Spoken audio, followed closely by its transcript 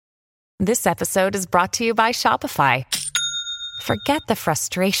This episode is brought to you by Shopify. Forget the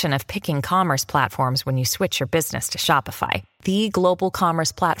frustration of picking commerce platforms when you switch your business to Shopify, the global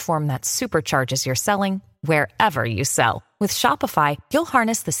commerce platform that supercharges your selling wherever you sell. With Shopify, you'll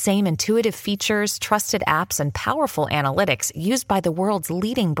harness the same intuitive features, trusted apps, and powerful analytics used by the world's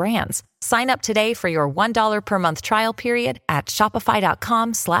leading brands. Sign up today for your $1 per month trial period at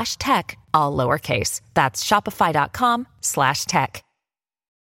shopify.com/tech, all lowercase. That's shopify.com/tech.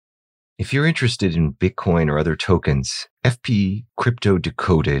 If you're interested in Bitcoin or other tokens, FP Crypto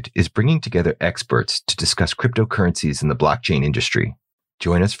Decoded is bringing together experts to discuss cryptocurrencies in the blockchain industry.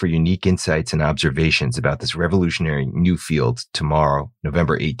 Join us for unique insights and observations about this revolutionary new field tomorrow,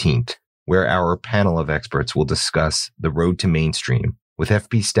 November 18th, where our panel of experts will discuss the road to mainstream with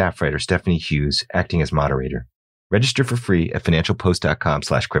FP staff writer Stephanie Hughes acting as moderator. Register for free at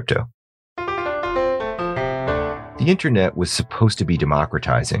financialpost.com/crypto. The internet was supposed to be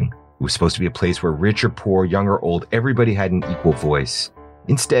democratizing. It was supposed to be a place where rich or poor, young or old, everybody had an equal voice.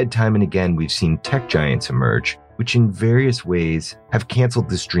 Instead, time and again, we've seen tech giants emerge, which in various ways have canceled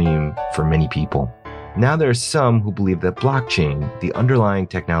this dream for many people. Now there are some who believe that blockchain, the underlying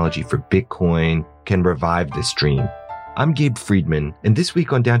technology for Bitcoin, can revive this dream. I'm Gabe Friedman, and this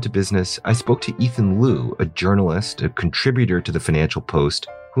week on Down to Business, I spoke to Ethan Liu, a journalist, a contributor to the Financial Post,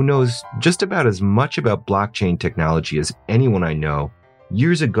 who knows just about as much about blockchain technology as anyone I know.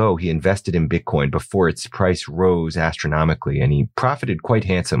 Years ago, he invested in Bitcoin before its price rose astronomically, and he profited quite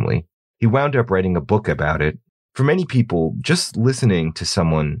handsomely. He wound up writing a book about it. For many people, just listening to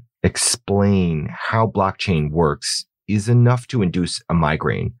someone explain how blockchain works is enough to induce a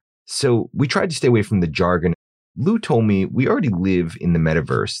migraine. So we tried to stay away from the jargon. Lou told me we already live in the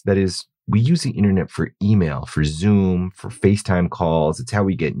metaverse. That is, we use the internet for email, for Zoom, for FaceTime calls. It's how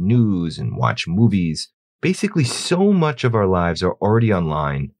we get news and watch movies. Basically, so much of our lives are already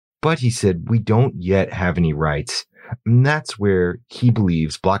online, but he said we don't yet have any rights. And that's where he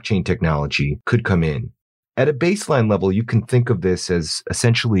believes blockchain technology could come in. At a baseline level, you can think of this as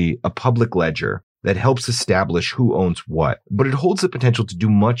essentially a public ledger that helps establish who owns what, but it holds the potential to do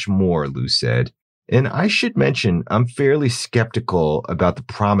much more, Lou said. And I should mention, I'm fairly skeptical about the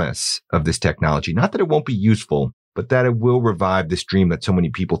promise of this technology. Not that it won't be useful, but that it will revive this dream that so many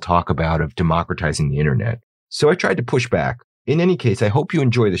people talk about of democratizing the internet. So I tried to push back. In any case, I hope you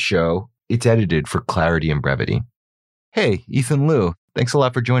enjoy the show. It's edited for clarity and brevity. Hey, Ethan Liu, thanks a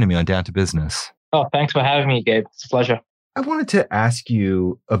lot for joining me on Down to Business. Oh, thanks for having me, Gabe. It's a pleasure. I wanted to ask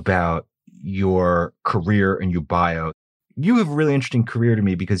you about your career and your bio. You have a really interesting career to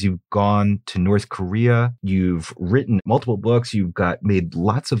me because you've gone to North Korea, you've written multiple books, you've made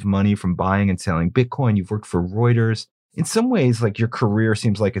lots of money from buying and selling Bitcoin, you've worked for Reuters. In some ways, like your career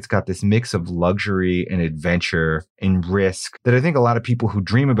seems like it's got this mix of luxury and adventure and risk that I think a lot of people who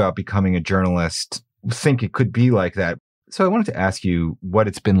dream about becoming a journalist think it could be like that. So I wanted to ask you what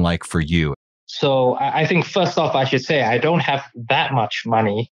it's been like for you. So I think first off, I should say I don't have that much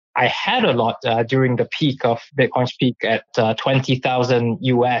money. I had a lot during the peak of Bitcoin's peak at 20,000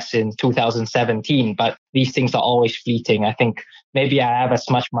 US in 2017, but these things are always fleeting. I think maybe I have as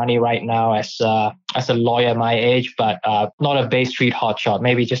much money right now as a lawyer my age, but not a Bay Street hotshot,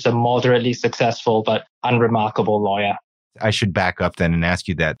 maybe just a moderately successful but unremarkable lawyer. I should back up then and ask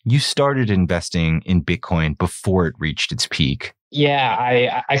you that. You started investing in Bitcoin before it reached its peak.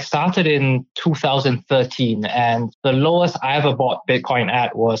 Yeah, I started in 2013, and the lowest I ever bought Bitcoin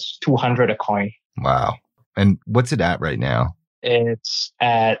at was 200 a coin. Wow. And what's it at right now? It's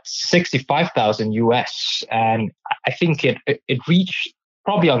at 65,000 US. And I think it reached,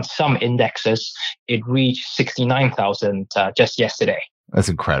 probably on some indexes, it reached 69,000 just yesterday. That's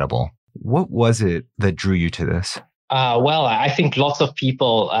incredible. What was it that drew you to this? Well, I think lots of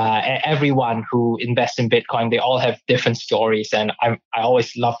people, everyone who invests in Bitcoin, they all have different stories, and I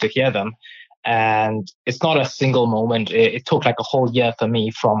always love to hear them. And it's not a single moment. It took like a whole year for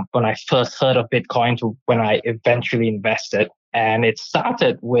me from when I first heard of Bitcoin to when I eventually invested. And it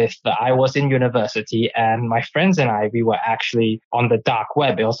started with, I was in university and my friends and we were actually on the dark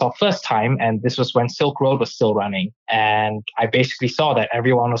web. It was our first time. And this was when Silk Road was still running. And I basically saw that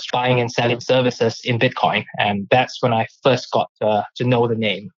everyone was buying and selling services in Bitcoin. And that's when I first got to know the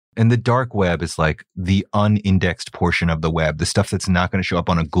name. And the dark web is like the unindexed portion of the web, the stuff that's not going to show up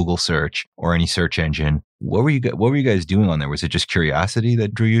on a Google search or any search engine. What were you guys doing on there? Was it just curiosity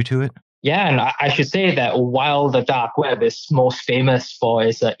that drew you to it? Yeah, and I should say that while the dark web is most famous for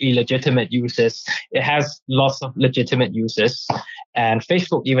its illegitimate uses, it has lots of legitimate uses. And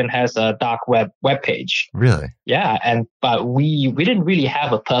Facebook even has a dark web page. Really? Yeah, but we didn't really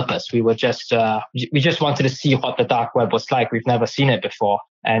have a purpose. We just wanted to see what the dark web was like. We've never seen it before,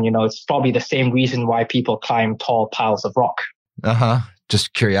 and it's probably the same reason why people climb tall piles of rock.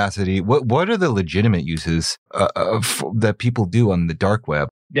 Just curiosity. What are the legitimate uses that people do on the dark web?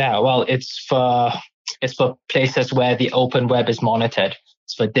 Yeah, well, it's for places where the open web is monitored.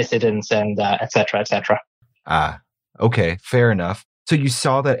 It's for dissidents and et cetera, et cetera. Okay, fair enough. So you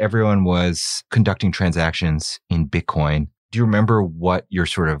saw that everyone was conducting transactions in Bitcoin. Do you remember what your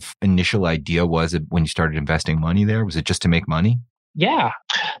sort of initial idea was when you started investing money there? Was it just to make money? Yeah.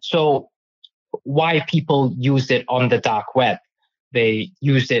 So why people used it on the dark web? They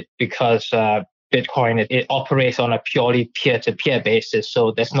used it because Bitcoin, it operates on a purely peer-to-peer basis.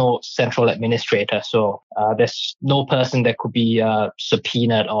 So there's no central administrator. So there's no person that could be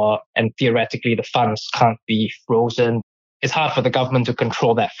subpoenaed and theoretically the funds can't be frozen. It's hard for the government to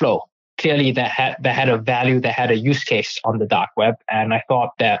control that flow. Clearly that had a value, that had a use case on the dark web. And I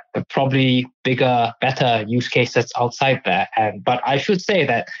thought that there are probably bigger, better use cases outside there. But I should say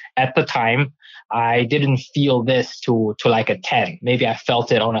that at the time, I didn't feel this to like a 10. Maybe I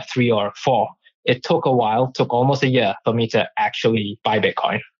felt it on a 3 or a 4. It took a while, took almost a year for me to actually buy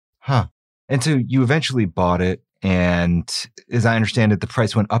Bitcoin. And so you eventually bought it. And as I understand it, the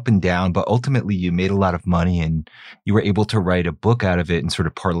price went up and down, but ultimately you made a lot of money and you were able to write a book out of it and sort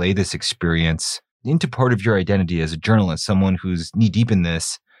of parlay this experience into part of your identity as a journalist, someone who's knee deep in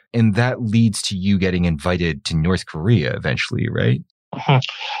this. And that leads to you getting invited to North Korea eventually, right?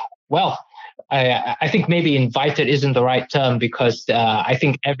 Well, I think maybe invited isn't the right term because I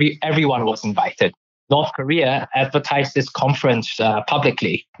think everyone was invited. North Korea advertised this conference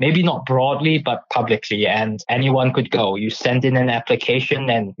publicly, maybe not broadly, but publicly, and anyone could go. You send in an application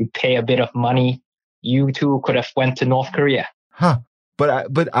and you pay a bit of money. You too could have went to North Korea.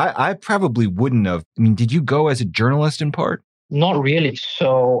 But I probably wouldn't have. I mean, did you go as a journalist in part? Not really.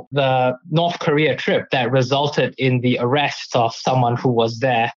 So the North Korea trip that resulted in the arrest of someone who was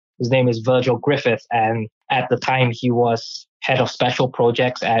there, his name is Virgil Griffith, and at the time he was head of special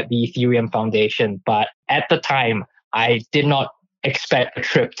projects at the Ethereum Foundation. But at the time, I did not expect the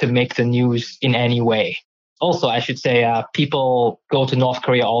trip to make the news in any way. Also, I should say, people go to North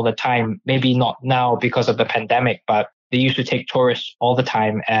Korea all the time, maybe not now because of the pandemic, but they used to take tourists all the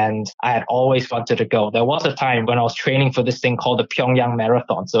time. And I had always wanted to go. There was a time when I was training for this thing called the Pyongyang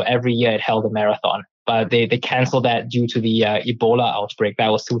Marathon. So every year it held a marathon. But they canceled that due to the Ebola outbreak. That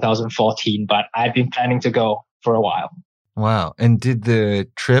was 2014. But I'd been planning to go for a while. Wow. And did the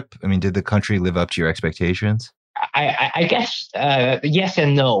country live up to your expectations? I guess yes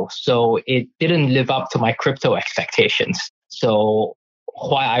and no. So it didn't live up to my crypto expectations. So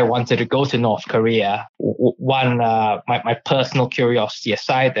why I wanted to go to North Korea, one, my personal curiosity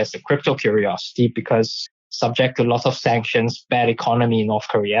aside, there's a crypto curiosity because subject to lots of sanctions, bad economy in North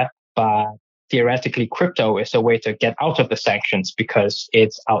Korea. But theoretically, crypto is a way to get out of the sanctions because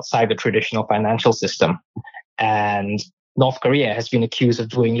it's outside the traditional financial system. And North Korea has been accused of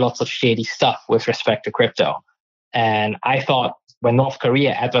doing lots of shady stuff with respect to crypto. And I thought when North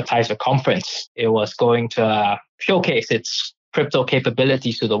Korea advertised a conference, it was going to showcase its crypto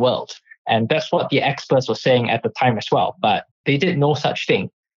capabilities to the world. And that's what the experts were saying at the time as well. But they did no such thing.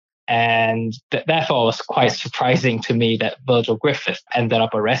 And therefore, it was quite surprising to me that Virgil Griffith ended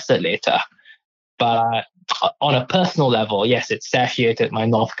up arrested later. But on a personal level, yes, it satiated my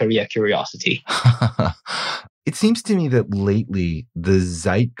North Korea curiosity. It seems to me that lately the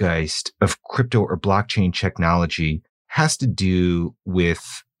zeitgeist of crypto or blockchain technology has to do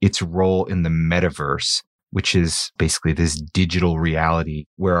with its role in the metaverse, which is basically this digital reality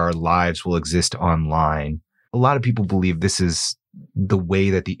where our lives will exist online. A lot of people believe this is the way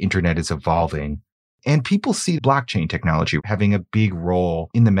that the internet is evolving. And people see blockchain technology having a big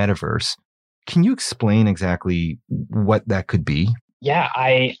role in the metaverse. Can you explain exactly what that could be? Yeah,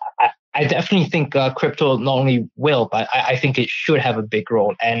 I definitely think crypto not only will, but I think it should have a big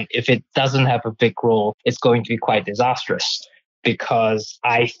role. And if it doesn't have a big role, it's going to be quite disastrous because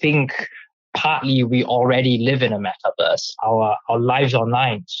I think partly we already live in a metaverse. Our lives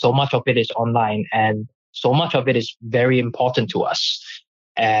online, so much of it is online and so much of it is very important to us.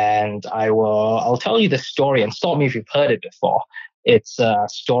 And I'll tell you the story and stop me if you've heard it before. It's a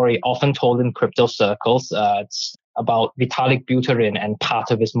story often told in crypto circles. It's about Vitalik Buterin and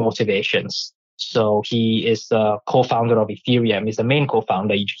part of his motivations. So he is the co-founder of Ethereum. He's the main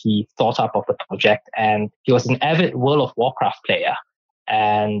co-founder. He thought up of the project and he was an avid World of Warcraft player.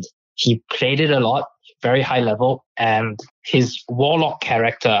 And he played it a lot, very high level, and his warlock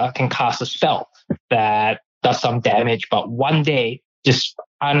character can cast a spell that does some damage. But one day, just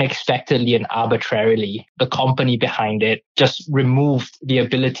unexpectedly and arbitrarily, the company behind it just removed the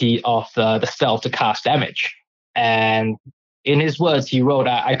ability of the spell to cast damage. And in his words, he wrote,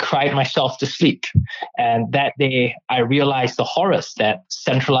 I cried myself to sleep. And that day, I realized the horrors that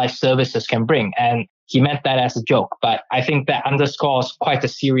centralized services can bring. And he meant that as a joke. But I think that underscores quite a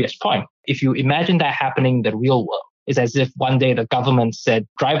serious point. If you imagine that happening in the real world, it's as if one day the government said,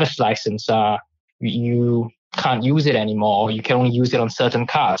 driver's license, you can't use it anymore, or you can only use it on certain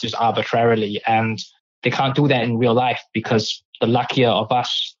cars just arbitrarily. And they can't do that in real life because the luckier of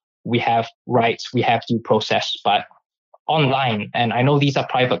us, we have rights, we have due process. But online, and I know these are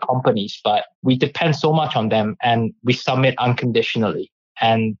private companies, but we depend so much on them and we submit unconditionally.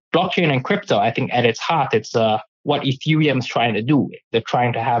 And blockchain and crypto, I think at its heart, it's what Ethereum's trying to do. They're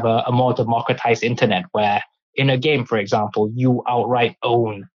trying to have a more democratized internet where in a game, for example, you outright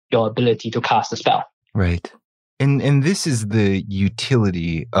own your ability to cast a spell. Right. And this is the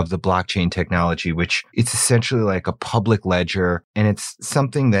utility of the blockchain technology, which it's essentially like a public ledger, and it's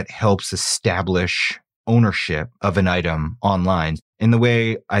something that helps establish ownership of an item online. And the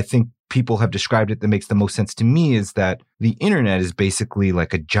way I think people have described it that makes the most sense to me is that the internet is basically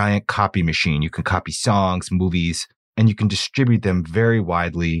like a giant copy machine. You can copy songs, movies, and you can distribute them very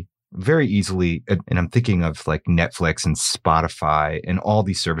widely, very easily. And I'm thinking of like Netflix and Spotify and all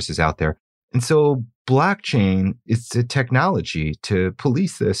these services out there. And so blockchain is a technology to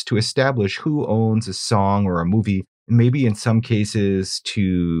police this, to establish who owns a song or a movie, maybe in some cases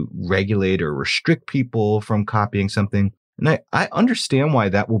to regulate or restrict people from copying something. And I understand why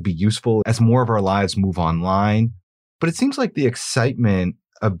that will be useful as more of our lives move online. But it seems like the excitement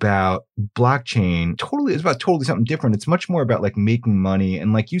about blockchain is about totally something different. It's much more about like making money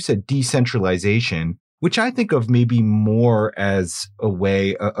and, like you said, decentralization, which I think of maybe more as a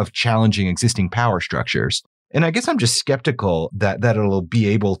way of challenging existing power structures. And I guess I'm just skeptical that it'll be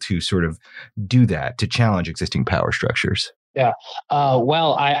able to sort of do that, to challenge existing power structures. Yeah.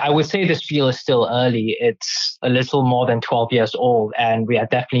 Well, I would say this field is still early. It's a little more than 12 years old, and we are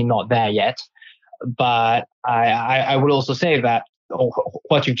definitely not there yet. But I would also say that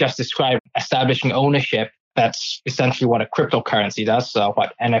what you just described, establishing ownership, that's essentially what a cryptocurrency does,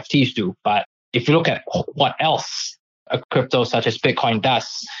 what NFTs do. But if you look at what else a crypto such as Bitcoin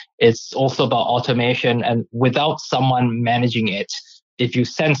does, it's also about automation. And without someone managing it, if you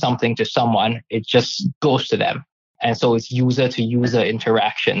send something to someone, it just goes to them. And so it's user-to-user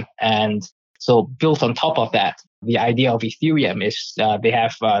interaction. And so built on top of that, the idea of Ethereum is they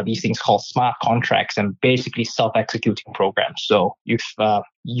have these things called smart contracts and basically self-executing programs. So if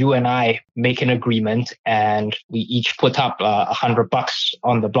you and I make an agreement and we each put up $100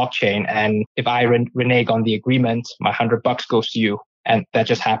 on the blockchain, and if I renege on the agreement, my $100 goes to you, and that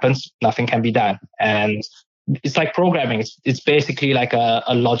just happens. Nothing can be done. And it's like programming. It's basically like a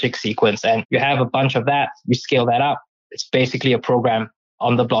logic sequence, and you have a bunch of that. You scale that up. It's basically a program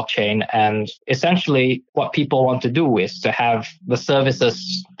on the blockchain. And essentially what people want to do is to have the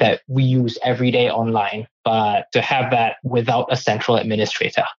services that we use every day online, but to have that without a central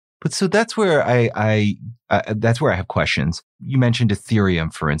administrator. But so that's where I have questions. You mentioned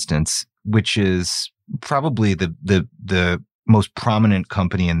Ethereum, for instance, which is probably the most prominent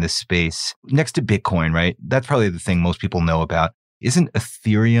company in this space next to Bitcoin, right? That's probably the thing most people know about. Isn't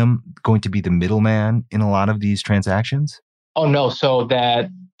Ethereum going to be the middleman in a lot of these transactions? Oh, no. So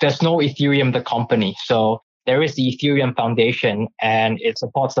there's no Ethereum, the company. So there is the Ethereum Foundation, and it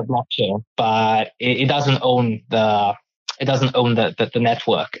supports the blockchain, but it doesn't own the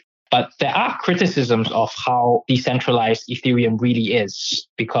network. But there are criticisms of how decentralized Ethereum really is,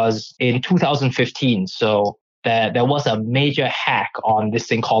 because in 2015, so there was a major hack on this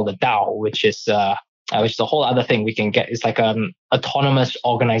thing called the DAO, which is a whole other thing we can get. It's like an autonomous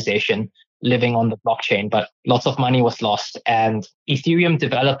organization living on the blockchain, but lots of money was lost. And Ethereum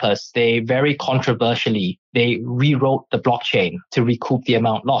developers, they very controversially, they rewrote the blockchain to recoup the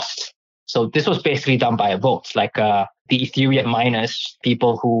amount lost. So this was basically done by a vote, like the Ethereum miners,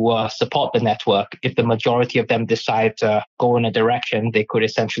 people who support the network. If the majority of them decide to go in a direction, they could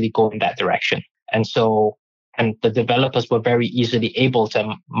essentially go in that direction. And the developers were very easily able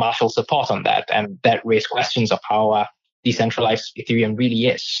to marshal support on that. And that raised questions of how decentralized Ethereum really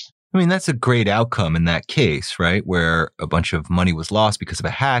is. I mean, that's a great outcome in that case, right? Where a bunch of money was lost because of a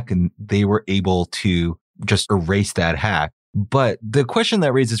hack and they were able to just erase that hack. But the question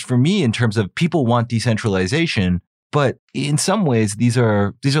that raises for me in terms of people want decentralization, But in some ways, these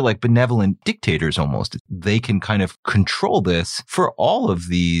are like benevolent dictators almost. They can kind of control this for all of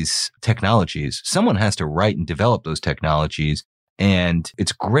these technologies. Someone has to write and develop those technologies. And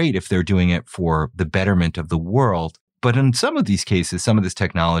it's great if they're doing it for the betterment of the world. But in some of these cases, some of this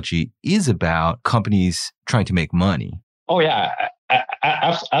technology is about companies trying to make money. Oh, yeah,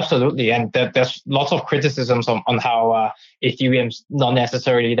 absolutely. And there's lots of criticisms on how Ethereum's not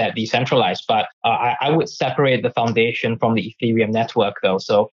necessarily that decentralized. But I would separate the foundation from the Ethereum network, though.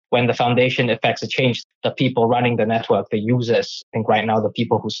 So when the foundation affects a change, the people running the network, the users, I think right now the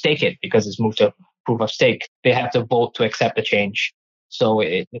people who stake it, because it's moved to proof of stake, they have to vote to accept the change. So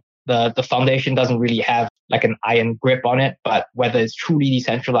the foundation doesn't really have like an iron grip on it, but whether it's truly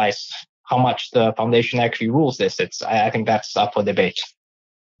decentralized, how much the foundation actually rules this, I think that's up for debate.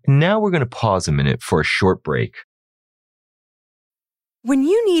 Now we're going to pause a minute for a short break. When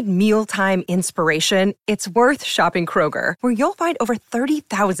you need mealtime inspiration, it's worth shopping Kroger, where you'll find over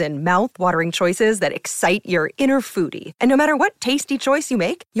 30,000 mouth-watering choices that excite your inner foodie. And no matter what tasty choice you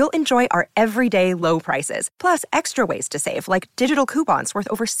make, you'll enjoy our everyday low prices, plus extra ways to save, like digital coupons worth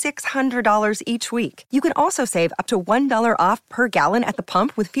over $600 each week. You can also save up to $1 off per gallon at the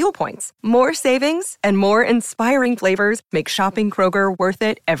pump with fuel points. More savings and more inspiring flavors make shopping Kroger worth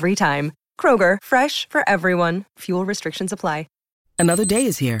it every time. Kroger, fresh for everyone. Fuel restrictions apply. Another day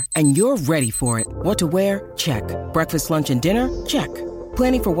is here, and you're ready for it. What to wear? Check. Breakfast, lunch, and dinner? Check.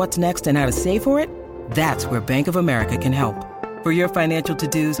 Planning for what's next and how to save for it? That's where Bank of America can help. For your financial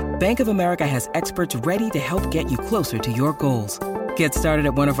to-dos, Bank of America has experts ready to help get you closer to your goals. Get started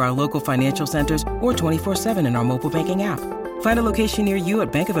at one of our local financial centers or 24/7 in our mobile banking app. Find a location near you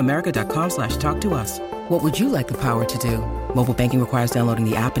at bankofamerica.com/talktous. What would you like the power to do? Mobile banking requires downloading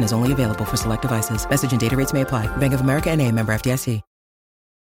the app and is only available for select devices. Message and data rates may apply. Bank of America N.A., member FDIC.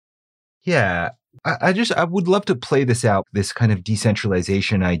 Yeah, I would love to play this out, this kind of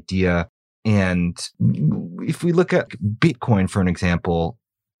decentralization idea. And if we look at Bitcoin, for an example,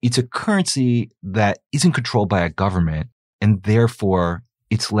 it's a currency that isn't controlled by a government, and therefore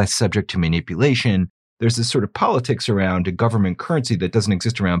it's less subject to manipulation. There's this sort of politics around a government currency that doesn't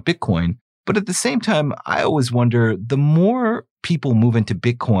exist around Bitcoin. But at the same time, I always wonder, the more people move into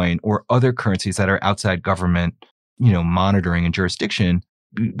Bitcoin or other currencies that are outside government, monitoring and jurisdiction,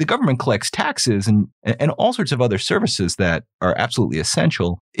 the government collects taxes and all sorts of other services that are absolutely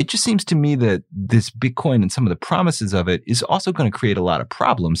essential. It just seems to me that this Bitcoin and some of the promises of it is also going to create a lot of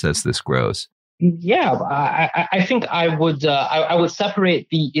problems as this grows. Yeah, I think I would separate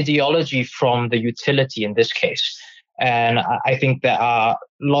the ideology from the utility in this case. And I think there are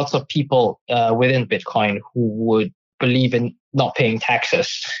lots of people within Bitcoin who would believe in not paying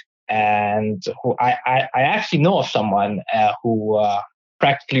taxes. And who I actually know of someone who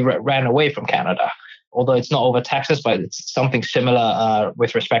practically ran away from Canada, although it's not over taxes, but it's something similar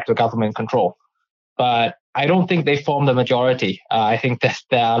with respect to government control. But I don't think they form the majority. I think that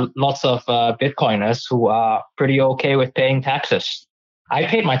there are lots of Bitcoiners who are pretty okay with paying taxes. I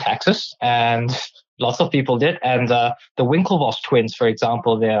paid my taxes, and lots of people did. And the Winklevoss twins, for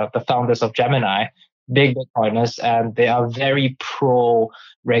example, they're the founders of Gemini, big Bitcoiners, and they are very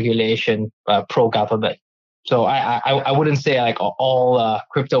pro-regulation, pro-government. So I wouldn't say like all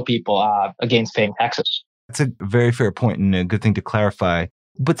crypto people are against paying taxes. That's a very fair point and a good thing to clarify.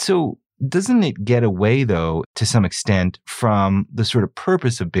 But so doesn't it get away, though, to some extent from the sort of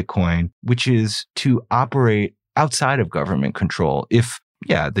purpose of Bitcoin, which is to operate outside of government control, if,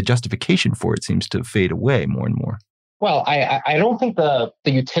 the justification for it seems to fade away more and more? Well, I don't think the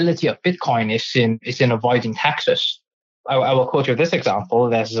utility of Bitcoin is in avoiding taxes. I will quote you this example.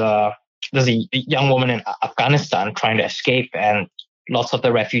 There's a young woman in Afghanistan trying to escape, and lots of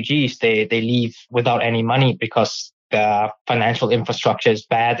the refugees, they leave without any money because the financial infrastructure is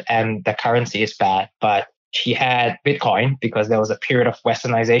bad and the currency is bad. But she had Bitcoin because there was a period of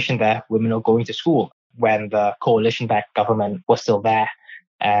westernization there. Women were going to school when the coalition-backed government was still there.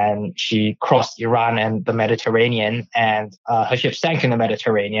 And she crossed Iran and the Mediterranean, and her ship sank in the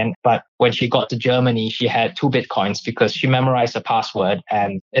Mediterranean. But when she got to Germany, she had 2 Bitcoins because she memorized the password,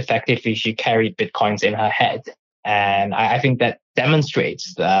 and effectively she carried Bitcoins in her head. And I think that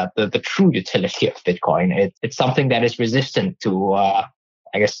demonstrates the true utility of Bitcoin. It's something that is resistant to,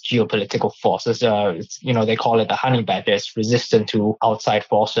 geopolitical forces. They call it the honey badger. It's resistant to outside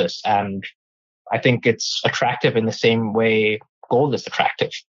forces. And I think it's attractive in the same way gold is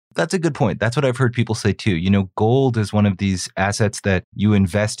attractive. That's a good point. That's what I've heard people say too. Gold is one of these assets that you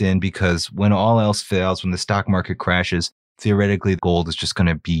invest in because when all else fails, when the stock market crashes, theoretically, gold is just going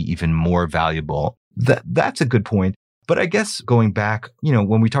to be even more valuable. That's a good point. But I guess going back,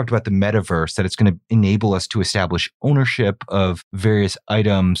 when we talked about the metaverse, that it's going to enable us to establish ownership of various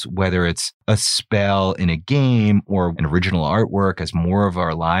items, whether it's a spell in a game or an original artwork as more of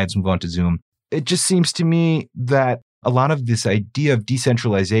our lives move on to Zoom. It just seems to me that a lot of this idea of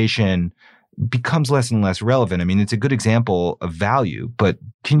decentralization becomes less and less relevant. I mean, it's a good example of value, but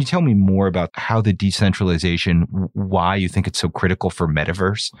can you tell me more about how the decentralization, why you think it's so critical for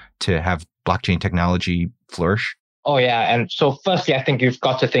metaverse to have blockchain technology flourish? Oh, yeah. And so firstly, I think you've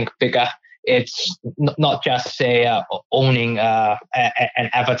got to think bigger. It's not just, say, owning an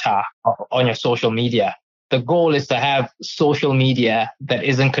avatar on your social media. The goal is to have social media that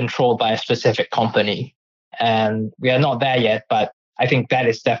isn't controlled by a specific company. And we are not there yet, but I think that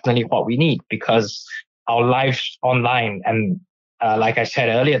is definitely what we need, because our lives online, and like I said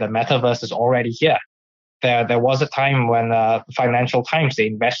earlier, the metaverse is already here. There was a time when the Financial Times, they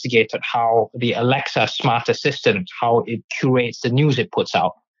investigated how the Alexa smart assistant, how it curates the news it puts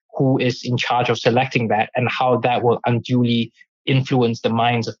out, who is in charge of selecting that, and how that will unduly influence the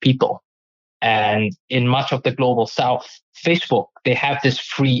minds of people. And in much of the global south, Facebook, they have this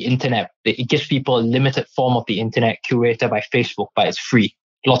free internet. It gives people a limited form of the internet curated by Facebook, but it's free.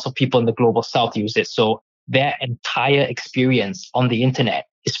 Lots of people in the global south use it. So their entire experience on the internet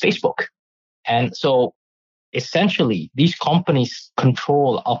is Facebook. And so essentially, these companies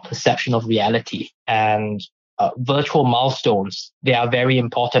control our perception of reality, and virtual milestones, they are very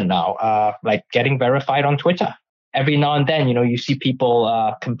important now, like getting verified on Twitter. Every now and then, you see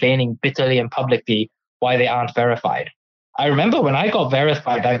people complaining bitterly and publicly why they aren't verified. I remember when I got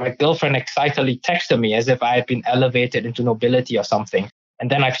verified, my girlfriend excitedly texted me as if I had been elevated into nobility or something.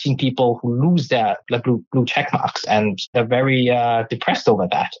 And then I've seen people who lose their blue check marks, and they're very depressed over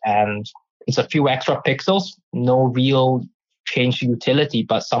that. And it's a few extra pixels, no real change to utility,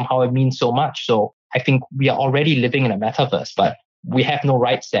 but somehow it means so much. So I think we are already living in a metaverse, but we have no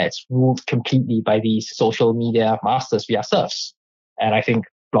rights there. It's ruled completely by these social media masters, we ourselves. And I think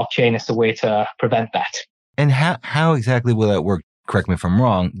blockchain is the way to prevent that. And how exactly will that work? Correct me if I'm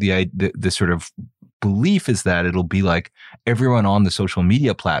wrong. The sort of belief is that it'll be like everyone on the social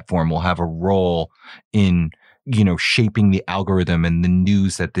media platform will have a role in, shaping the algorithm and the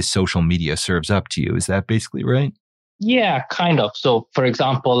news that this social media serves up to you. Is that basically right? Yeah, kind of. So, for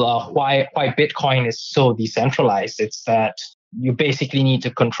example, why Bitcoin is so decentralized? It's that you basically need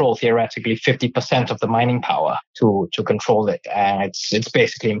to control theoretically 50% of the mining power to control it, and it's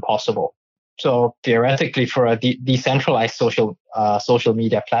basically impossible. So theoretically, for a decentralized social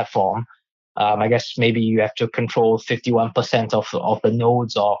media platform, I guess maybe you have to control 51% of the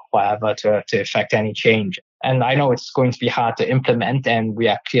nodes or whatever to affect any change. And I know it's going to be hard to implement, and we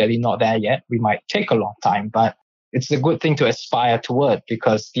are clearly not there yet. We might take a long time, but it's a good thing to aspire toward,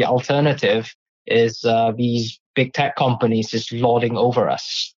 because the alternative is these big tech companies just lording over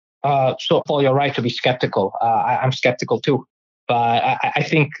us. So Paul, you're right to be skeptical. I'm skeptical too. But I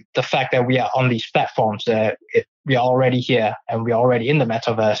think the fact that we are on these platforms, we are already here and we are already in the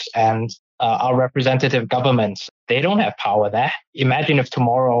metaverse, and our representative governments, they don't have power there. Imagine if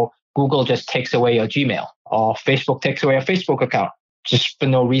tomorrow Google just takes away your Gmail, or Facebook takes away your Facebook account just for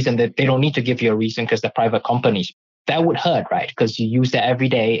no reason. That they don't need to give you a reason because they're private companies. That would hurt, right? Because you use that every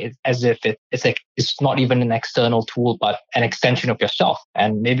day as if it's not even an external tool, but an extension of yourself.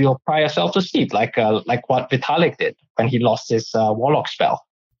 And maybe you'll cry yourself to sleep, like what Vitalik did when he lost his warlock spell.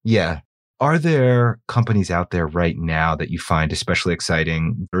 Yeah. Are there companies out there right now that you find especially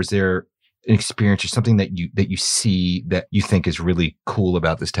exciting? Or is there an experience or something that you see that you think is really cool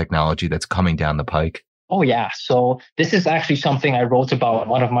about this technology that's coming down the pike? Oh, yeah. So this is actually something I wrote about in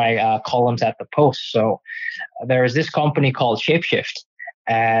one of my columns at the Post. So there is this company called Shapeshift,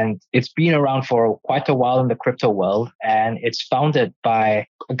 and it's been around for quite a while in the crypto world. And it's founded by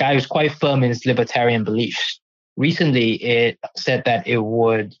a guy who's quite firm in his libertarian beliefs. Recently, it said that it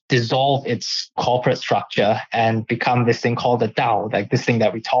would dissolve its corporate structure and become this thing called a DAO, like this thing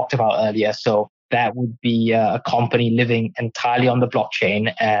that we talked about earlier. So that would be a company living entirely on the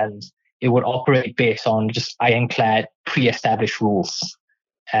blockchain, and it would operate based on just ironclad, pre-established rules.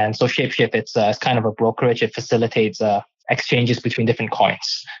 And so Shapeshift, it's kind of a brokerage. It facilitates exchanges between different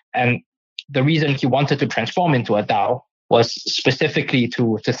coins. And the reason he wanted to transform into a DAO was specifically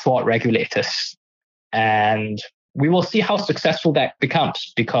to thwart regulators. And we will see how successful that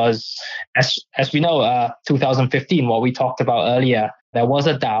becomes, because as we know, 2015, what we talked about earlier, there was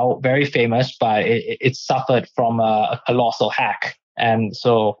a DAO, very famous, but it suffered from a colossal hack. And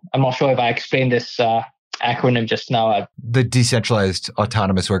so I'm not sure if I explained this acronym just now. The Decentralized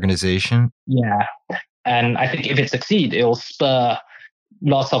Autonomous Organization? Yeah. And I think if it succeeds, it will spur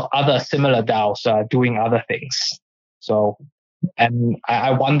lots of other similar DAOs doing other things. So, and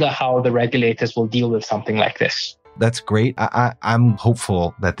I wonder how the regulators will deal with something like this. That's great. I'm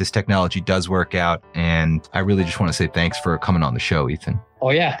hopeful that this technology does work out. And I really just want to say thanks for coming on the show, Ethan. Oh,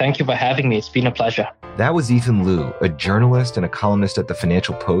 yeah. Thank you for having me. It's been a pleasure. That was Ethan Liu, a journalist and a columnist at the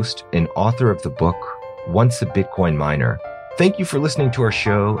Financial Post and author of the book, Once a Bitcoin Miner. Thank you for listening to our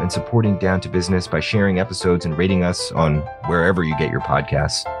show and supporting Down to Business by sharing episodes and rating us on wherever you get your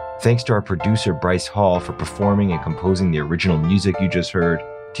podcasts. Thanks to our producer, Bryce Hall, for performing and composing the original music you just heard,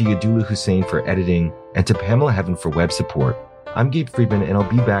 to Yadula Hussein for editing, and to Pamela Heaven for web support. I'm Gabe Friedman, and I'll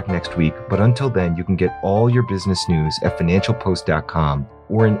be back next week. But until then, you can get all your business news at financialpost.com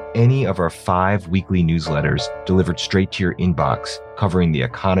or in any of our 5 weekly newsletters delivered straight to your inbox, covering the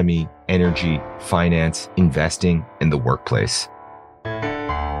economy, energy, finance, investing, and the workplace.